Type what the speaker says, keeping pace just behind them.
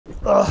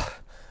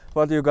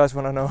What do you guys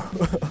want to know?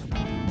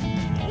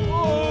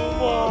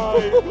 Oh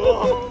my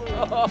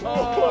god!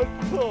 What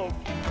the?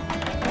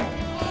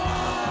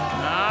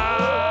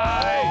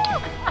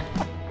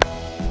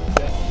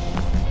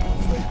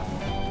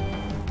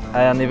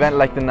 An event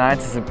like the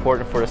Nines is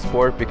important for the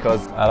sport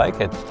because I like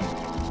it.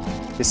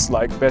 It's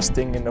like best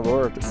thing in the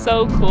world.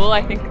 So cool.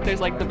 I think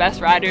there's like the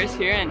best riders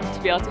here, and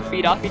to be able to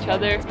feed off each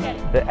other.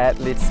 the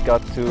athletes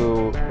got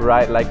to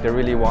ride like they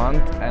really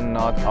want and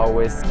not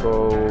always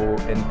go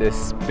in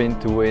this spin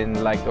to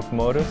win like of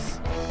motos.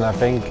 And I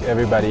think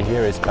everybody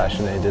here is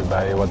passionate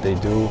by what they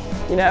do.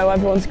 You know,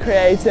 everyone's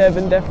creative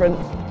and different.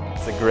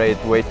 It's a great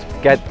way to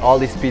get all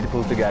these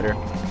people together.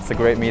 It's a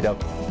great meetup.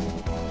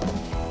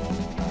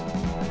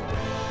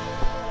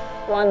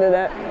 Landed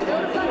it.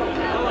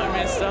 Hello,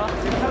 mister.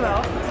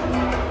 Hello.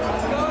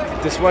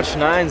 The Swatch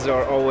Nines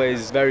are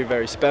always very,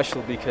 very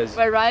special because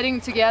We're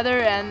riding together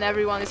and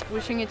everyone is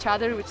pushing each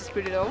other, which is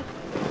pretty dope.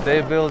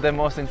 They build the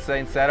most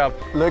insane setup.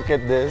 Look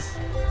at this.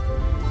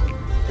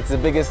 It's the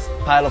biggest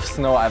pile of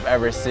snow I've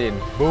ever seen.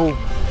 Boom.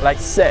 Like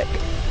sick.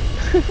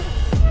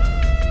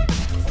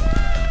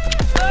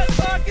 Let's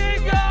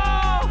fucking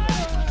go!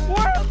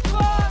 World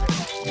class!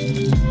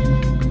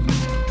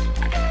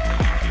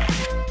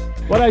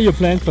 What are your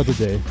plans for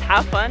today?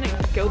 Have fun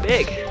and go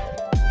big.